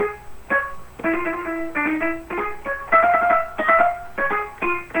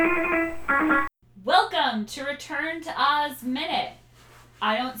Welcome to Return to Oz Minute.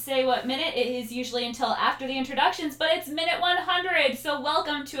 I don't say what minute it is usually until after the introductions, but it's minute 100, so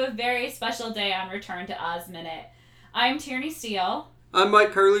welcome to a very special day on Return to Oz Minute. I'm Tierney Steele. I'm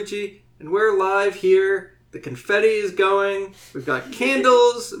Mike Carlucci, and we're live here. The confetti is going. We've got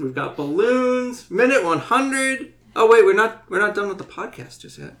candles. We've got balloons. Minute 100. Oh wait, we're not done with the podcast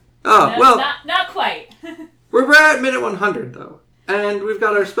just yet. Oh No, well, not quite. we're at minute 100 though, and we've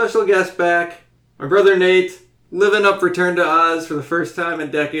got our special guest back, my brother Nate, living up Return to Oz for the first time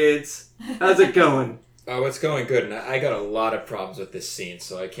in decades. How's it going? Oh, it's going good, and I got a lot of problems with this scene,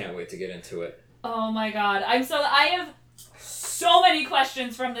 so I can't wait to get into it. Oh my god, I have so many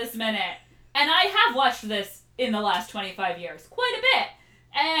questions from this minute, and I have watched this in the last 25 years, quite a bit.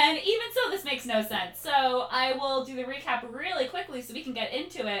 And even so, this makes no sense. So I will do the recap really quickly so we can get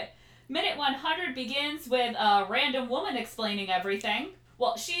into it. Minute 100 begins with a random woman explaining everything.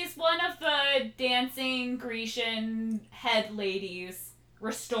 Well, she's one of the dancing Grecian head ladies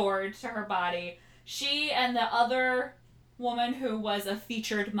restored to her body. She and the other woman who was a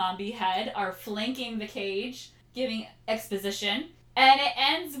featured Mombi head are flanking the cage, giving exposition. And it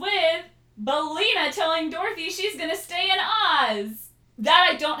ends with Billina telling Dorothy she's gonna stay in Oz. That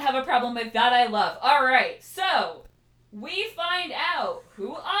I don't have a problem with. That I love. Alright, so we find out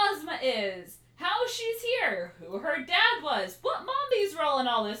who Ozma is, how she's here, who her dad was, what Mombi's role in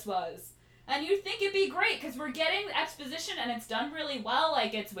all this was. And you'd think it'd be great because we're getting exposition and it's done really well,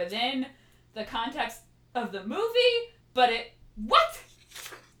 like it's within the context of the movie, but what?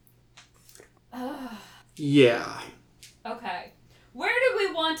 Yeah. Okay. Where do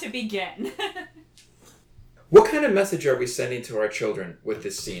we want to begin? What kind of message are we sending to our children with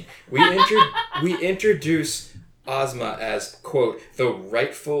this scene? We introduce Ozma as, quote, the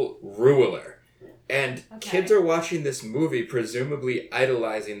rightful ruler. And kids are watching this movie, presumably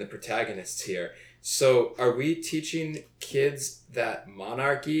idolizing the protagonists here. So are we teaching kids that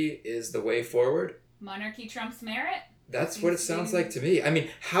monarchy is the way forward? Monarchy trumps merit? That's what it sounds like to me. I mean,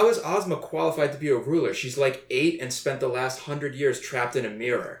 how is Ozma qualified to be a ruler? She's like 8 and spent the last 100 years trapped in a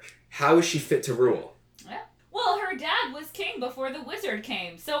mirror. How is she fit to rule? Well, her dad was king before the wizard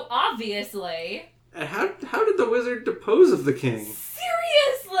came, so obviously... And how did the wizard depose of the king?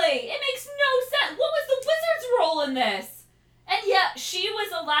 Seriously! It makes no sense! What was the wizard's role in this? And yet, she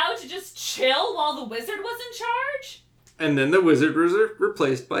was allowed to just chill while the wizard was in charge? And then the wizard was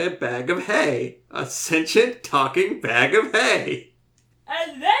replaced by a bag of hay. A sentient, talking bag of hay.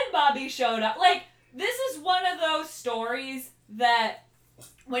 And then Bobby showed up. Like, this is one of those stories that...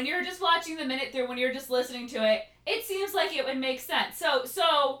 when you're just watching the minute through, when you're just listening to it, it seems like it would make sense. So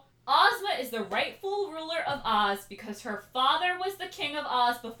Ozma is the rightful ruler of Oz because her father was the king of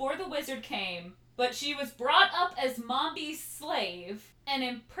Oz before the wizard came, but she was brought up as Mombi's slave and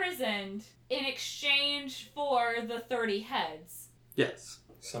imprisoned in exchange for the 30 heads. Yes.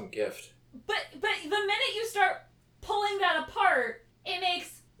 Some gift. But the minute you start pulling that apart, it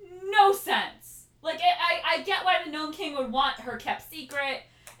makes no sense. Like, I get why the Gnome King would want her kept secret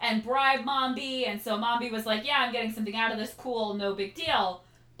and bribe Mombi, and so Mombi was like, yeah, I'm getting something out of this, cool, no big deal.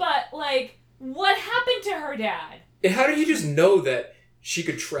 But, like, what happened to her dad? And how did you just know that she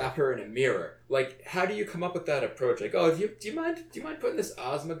could trap her in a mirror? Like, how do you come up with that approach? Like, oh, do you mind putting this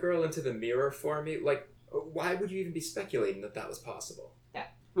Ozma girl into the mirror for me? Like, why would you even be speculating that was possible? Yeah.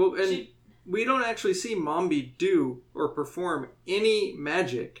 Well, and we don't actually see Mombi do or perform any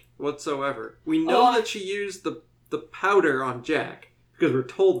magic whatsoever. We know that she used the powder on Jack, because we're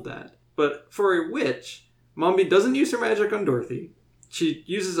told that. But for a witch, Mombi doesn't use her magic on Dorothy. She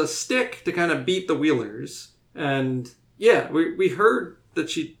uses a stick to kind of beat the Wheelers. And yeah, we heard that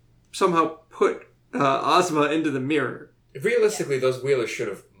she somehow put Ozma into the mirror. Realistically, those Wheelers should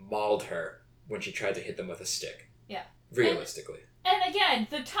have mauled her when she tried to hit them with a stick. Yeah. Realistically. And again,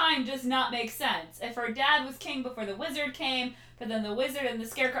 the time does not make sense. If her dad was king before the wizard came, but then the wizard and the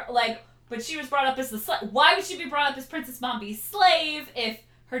scarecrow, but she was brought up as the slave. Why would she be brought up as Princess Mombi's slave if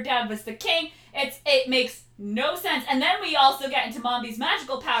her dad was the king? It makes no sense. And then we also get into Mombi's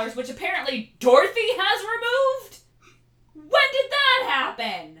magical powers, which apparently Dorothy has removed? When did that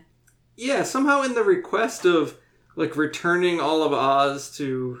happen? Yeah, somehow in the request of, returning all of Oz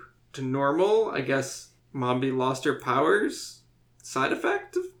to normal, I guess Mombi lost her powers? Side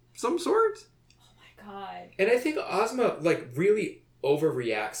effect of some sort? Oh my god. And I think Ozma, really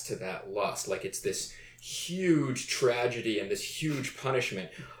overreacts to that lust. Like, it's this huge tragedy and this huge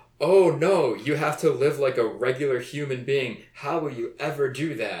punishment. Oh no, you have to live like a regular human being. How will you ever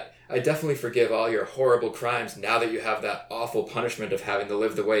do that? I definitely forgive all your horrible crimes now that you have that awful punishment of having to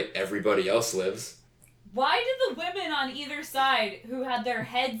live the way everybody else lives. Why did the women on either side who had their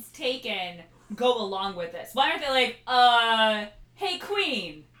heads taken go along with this? Why aren't they like, hey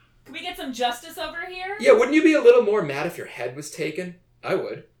queen, can we get some justice over here? Yeah, wouldn't you be a little more mad if your head was taken? I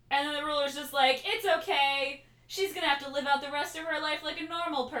would. And then the ruler's just like, it's okay. She's gonna have to live out the rest of her life like a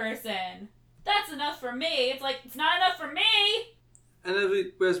normal person. That's enough for me. It's like, it's not enough for me! And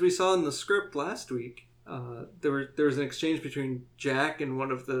as we saw in the script last week, there was an exchange between Jack and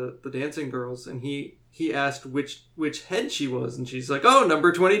one of the dancing girls, and he asked which head she was, and she's like, oh,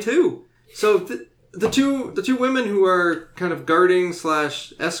 number 22. So the two women who are kind of guarding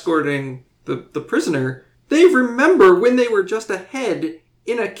 / escorting the prisoner, they remember when they were just a head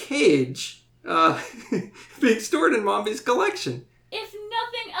in a cage being stored in Mombi's collection. If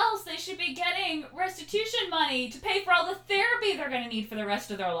nothing else, they should be getting restitution money to pay for all the therapy they're going to need for the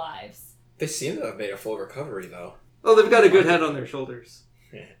rest of their lives. They seem to have made a full recovery, though. Oh, they've got a good head on their shoulders.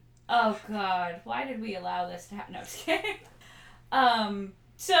 Oh, God. Why did we allow this to happen? No, just kidding.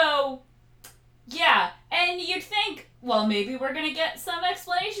 So, yeah. And you'd think, well, maybe we're going to get some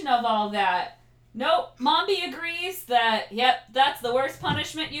explanation of all that. Nope. Mombi agrees that, yep, that's the worst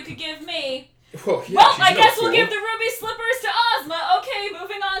punishment you could give me. Well, yeah, well, she's I no guess fool. we'll give the ruby slippers to Ozma. Okay,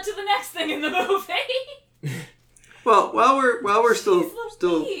 moving on to the next thing in the movie. Well, while we're still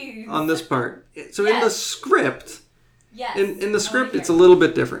Louise. on this part, so in Yes. the script, Yes. in the script, it's a little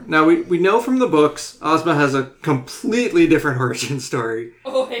bit different. Now we know from the books, Ozma has a completely different origin story,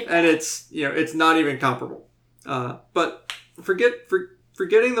 Oh, my God. and it's not even comparable. But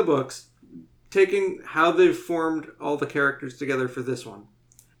forgetting the books, taking how they've formed all the characters together for this one.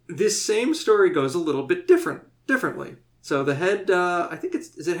 This same story goes a little bit differently. So the head, I think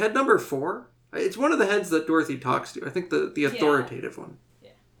is it head number 4? It's one of the heads that Dorothy talks to. I think the authoritative one.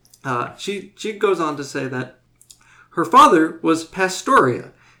 Yeah. She goes on to say that her father was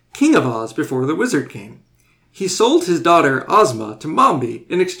Pastoria, king of Oz before the wizard came. He sold his daughter Ozma to Mombi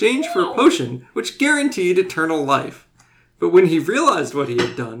in exchange for a potion which guaranteed eternal life. But when he realized what he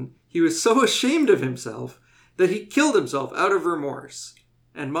had done, he was so ashamed of himself that he killed himself out of remorse.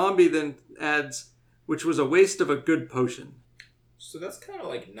 And Mombi then adds, which was a waste of a good potion. So that's kind of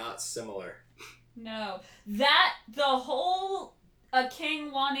like not similar. No. That, the whole, a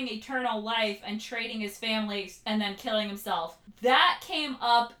king wanting eternal life and trading his family and then killing himself, that came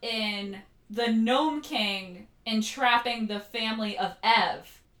up in the Gnome King entrapping the family of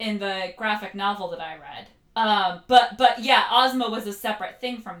Ev in the graphic novel that I read. But yeah, Ozma was a separate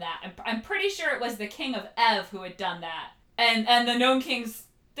thing from that. I'm pretty sure it was the King of Ev who had done that. And the Gnome King's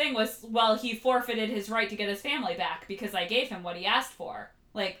thing was, well, he forfeited his right to get his family back because I gave him what he asked for.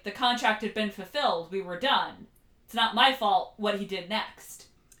 Like, the contract had been fulfilled. We were done. It's not my fault what he did next.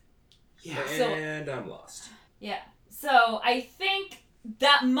 Yeah. And I'm lost. Yeah. So I think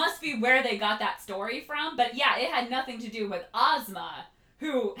that must be where they got that story from. But yeah, it had nothing to do with Ozma,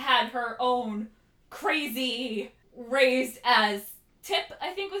 who had her own crazy raised as Tip,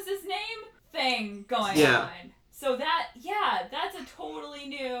 I think was his name, thing going on. So that's a totally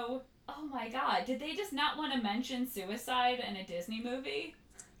new... Oh my God, did they just not want to mention suicide in a Disney movie?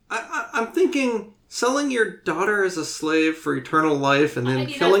 I'm thinking selling your daughter as a slave for eternal life and then I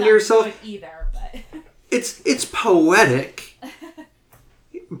mean, killing that's not yourself. good either, but... It's poetic,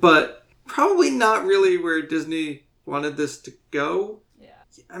 but probably not really where Disney wanted this to go. Yeah.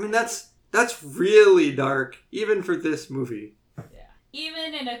 I mean, that's really dark, even for this movie. Yeah.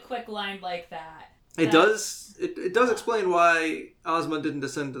 Even in a quick line like that. It does explain why Ozma didn't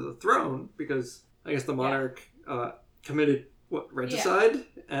descend to the throne, because I guess the monarch committed regicide,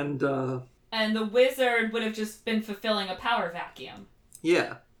 and the wizard would have just been fulfilling a power vacuum.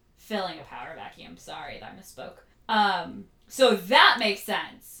 Yeah. Filling a power vacuum. Sorry, I misspoke. So that makes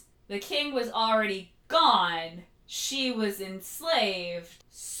sense. The king was already gone. She was enslaved.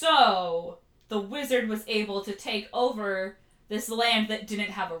 So the wizard was able to take over this land that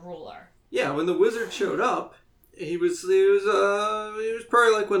didn't have a ruler. Yeah, when the wizard showed up, he was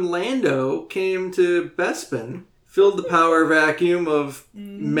probably like when Lando came to Bespin, filled the power vacuum of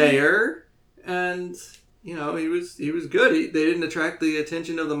mayor, and he was good. They didn't attract the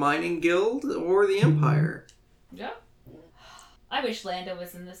attention of the mining guild or the empire. Yeah. I wish Lando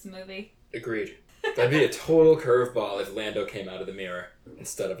was in this movie. Agreed. That'd be a total curveball if Lando came out of the mirror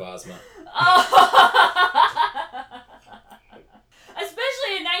instead of Ozma.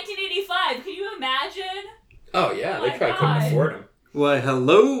 Especially in 1985. Can you imagine? Oh yeah, Oh they my probably couldn't God. afford him. Why,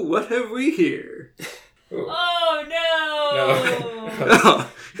 hello, what have we here? Ooh. Oh no!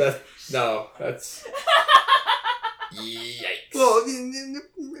 That's yikes. Well,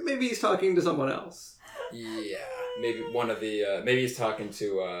 maybe he's talking to someone else. Yeah, maybe one of the maybe he's talking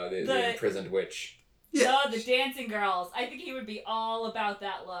to the imprisoned witch. Yeah. No, the dancing girls. I think he would be all about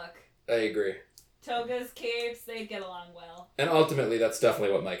that look. I agree. Togas, capes, they'd get along well. And ultimately, that's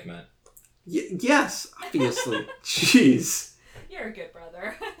definitely what Mike meant. Yes, obviously. Jeez. You're a good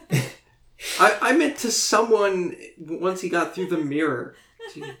brother. I meant to someone once he got through the mirror.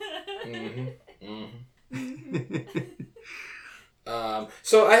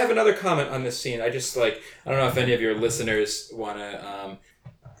 So I have another comment on this scene. I don't know if any of your listeners want to,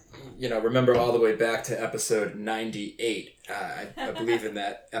 remember all the way back to episode 98. I believe in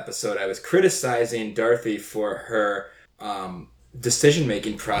that episode I was criticizing Dorothy for her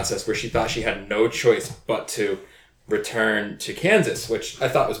decision-making process where she thought she had no choice but to return to Kansas, which I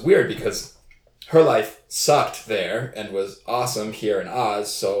thought was weird because her life sucked there and was awesome here in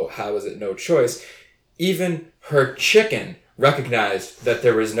Oz, so how was it no choice? Even her chicken recognized that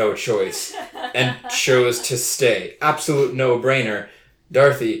there was no choice and chose to stay. Absolute no-brainer.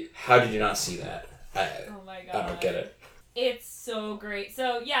 Dorothy, how did you not see that? Oh my god. I don't get it. It's so great.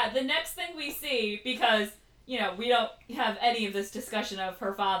 So, yeah, the next thing we see, because, we don't have any of this discussion of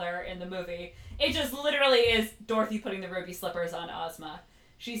her father in the movie, it just literally is Dorothy putting the ruby slippers on Ozma.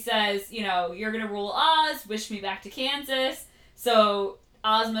 She says, you're going to rule Oz, wish me back to Kansas. So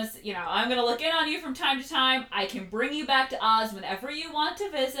Ozma's, I'm going to look in on you from time to time. I can bring you back to Oz whenever you want to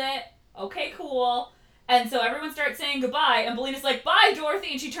visit. Okay, cool. And so everyone starts saying goodbye, and Bellina's like, bye,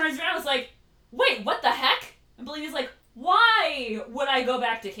 Dorothy. And she turns around and is like, wait, what the heck? And Bellina's like, why would I go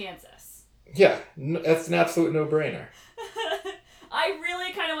back to Kansas? Yeah, that's an absolute no-brainer. I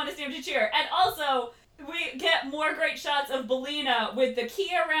really kind of want to see him to cheer. And also, we get more great shots of Bellina with the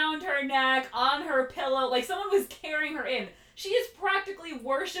key around her neck, on her pillow, like someone was carrying her in. She is practically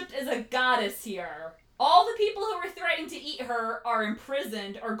worshipped as a goddess here. All the people who were threatening to eat her are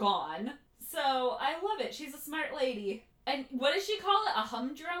imprisoned or gone. So, I love it. She's a smart lady. And what does she call it? A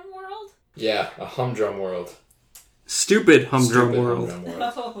humdrum world? Yeah, a humdrum world. Stupid humdrum world.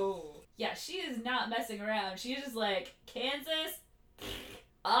 Oh. Yeah, she is not messing around. She's just like, Kansas,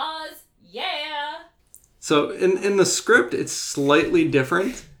 Oz, yeah. So, in the script, it's slightly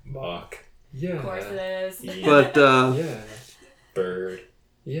different. Mock. Yeah. Of course it is. Yeah. But, yeah. Bird.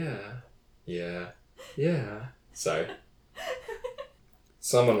 Yeah. Yeah. Yeah. Sorry.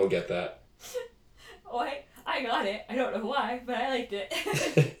 Someone will get that. Oh, I got it. I don't know why, but I liked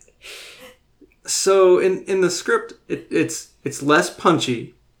it. So in the script, it's less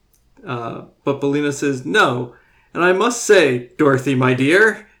punchy, but Bellina says no, and I must say, Dorothy, my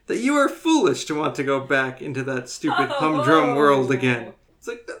dear, that you are foolish to want to go back into that stupid humdrum world again. It's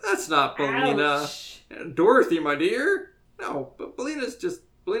like that's not Bellina. Ouch. Dorothy, my dear. No, but Bellina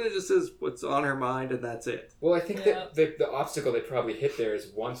just says what's on her mind, and that's it. Well, I think that the obstacle they probably hit there is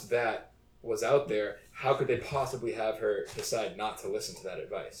once that was out there, how could they possibly have her decide not to listen to that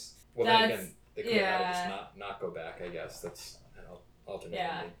advice? Well, then again, they could have had her just not go back, I guess. That's an alternate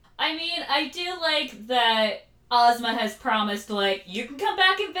ending. I mean, I do like that Ozma has promised, you can come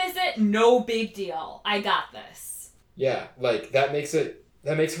back and visit, no big deal. I got this. Yeah, that makes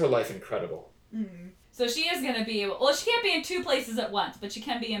her life incredible. Mm-hmm. So she is going to be able... Well, she can't be in two places at once, but she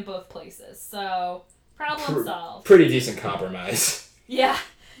can be in both places. So, problem solved. Pretty decent compromise. Yeah.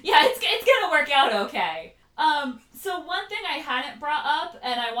 Yeah, it's going to work out okay. So one thing I hadn't brought up,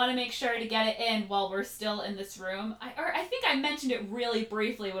 and I want to make sure to get it in while we're still in this room, I think I mentioned it really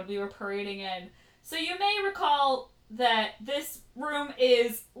briefly when we were parading in. So you may recall that this room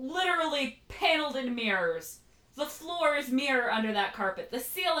is literally paneled in mirrors. The floor is mirror under that carpet. The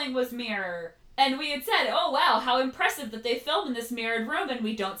ceiling was mirror. And we had said, oh wow, how impressive that they filmed in this mirrored room and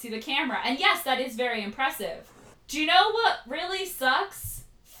we don't see the camera. And yes, that is very impressive. Do you know what really sucks?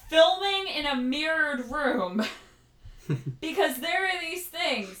 Filming in a mirrored room. Because there are these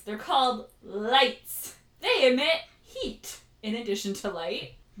things. They're called lights. They emit heat in addition to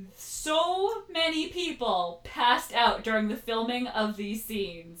light. So many people passed out during the filming of these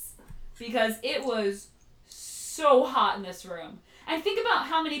scenes because it was so hot in this room. And think about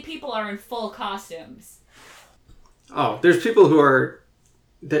how many people are in full costumes. Oh, there's people who are...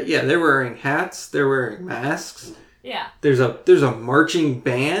 they're wearing hats. They're wearing masks. Yeah. There's a marching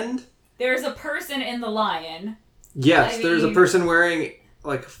band. There's a person in the lion. Yes, there's a person wearing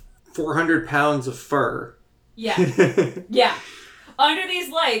 400 pounds of fur. Yeah. Yeah. Under these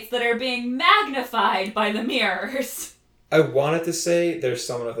lights that are being magnified by the mirrors. I wanted to say there's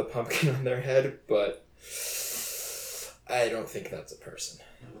someone with a pumpkin on their head, but I don't think that's a person.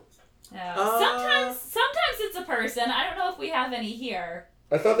 Sometimes it's a person. I don't know if we have any here.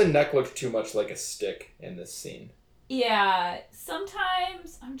 I thought the neck looked too much like a stick in this scene. Yeah,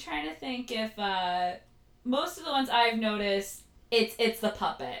 sometimes I'm trying to think if most of the ones I've noticed, it's the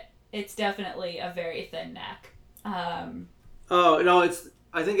puppet. It's definitely a very thin neck. Oh no,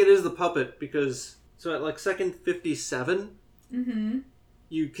 I think it is the puppet because so at like second 57,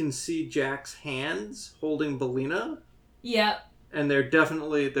 you can see Jack's hands holding Belina, Yep. and they're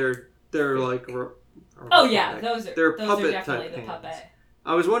definitely they're like Oh yeah, those they're are puppet definitely type the hands. puppet.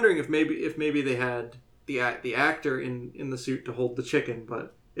 I was wondering if maybe they had the actor in the suit to hold the chicken,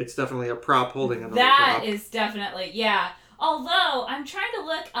 but it's definitely a prop holding another That prop. is definitely, yeah. Although, I'm trying to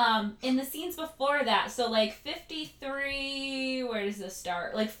look in the scenes before that, so like 53, where does this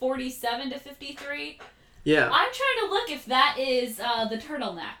start? Like 47 to 53? Yeah. I'm trying to look if that is the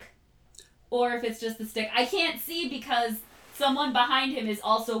turtleneck. Or if it's just the stick. I can't see because someone behind him is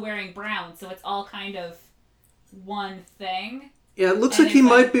also wearing brown, so it's all kind of one thing. Yeah, it looks And like he if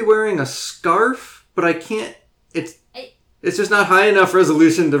might be wearing a scarf, but I can't. It's just not high enough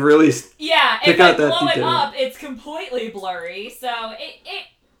resolution to really. Yeah, pick if I out that blow it detail. up, it's completely blurry. So it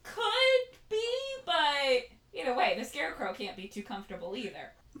could be, but either way, the scarecrow can't be too comfortable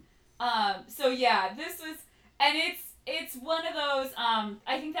either. So yeah, this was, and it's one of those.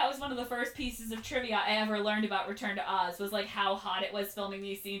 I think that was one of the first pieces of trivia I ever learned about Return to Oz was like how hot it was filming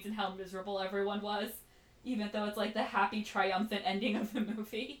these scenes and how miserable everyone was, even though it's like the happy, triumphant ending of the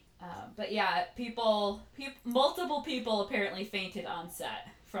movie. But yeah, multiple people apparently fainted on set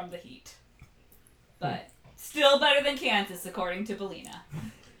from the heat. But still better than Kansas, according to Belina.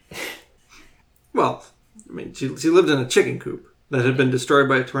 Well, I mean, she lived in a chicken coop that had been destroyed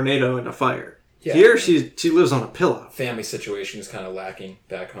by a tornado and a fire. Yeah. Here, she lives on a pillow. Family situation is kind of lacking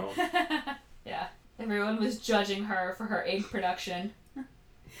back home. Yeah. Everyone was judging her for her egg production.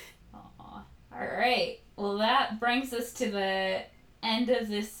 Aw. Alright. Well, that brings us to the end of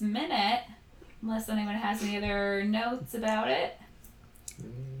this minute. Unless anyone has any other notes about it.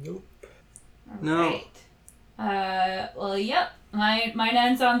 Nope. No. Alright. Well, yep. Mine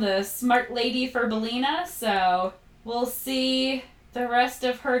ends on the smart lady for Belina, so we'll see the rest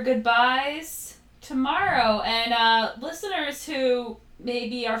of her goodbyes tomorrow. And listeners who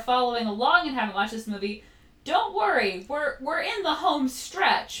maybe are following along and haven't watched this movie, don't worry. We're in the home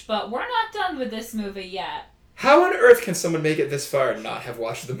stretch, but we're not done with this movie yet. How on earth can someone make it this far and not have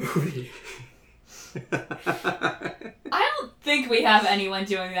watched the movie? I don't think we have anyone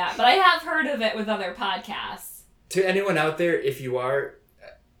doing that, but I have heard of it with other podcasts. To anyone out there, if you are,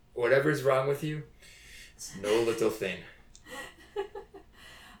 whatever's wrong with you, it's no little thing.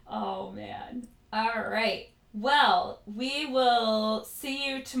 Oh, man. All right. Well, we will see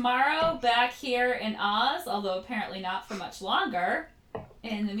you tomorrow back here in Oz, although apparently not for much longer.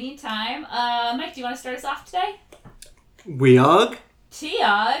 In the meantime, Mike, do you want to start us off today? Weog.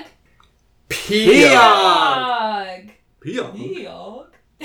 Tiog. Peog! Tiog. Peog. Tiog.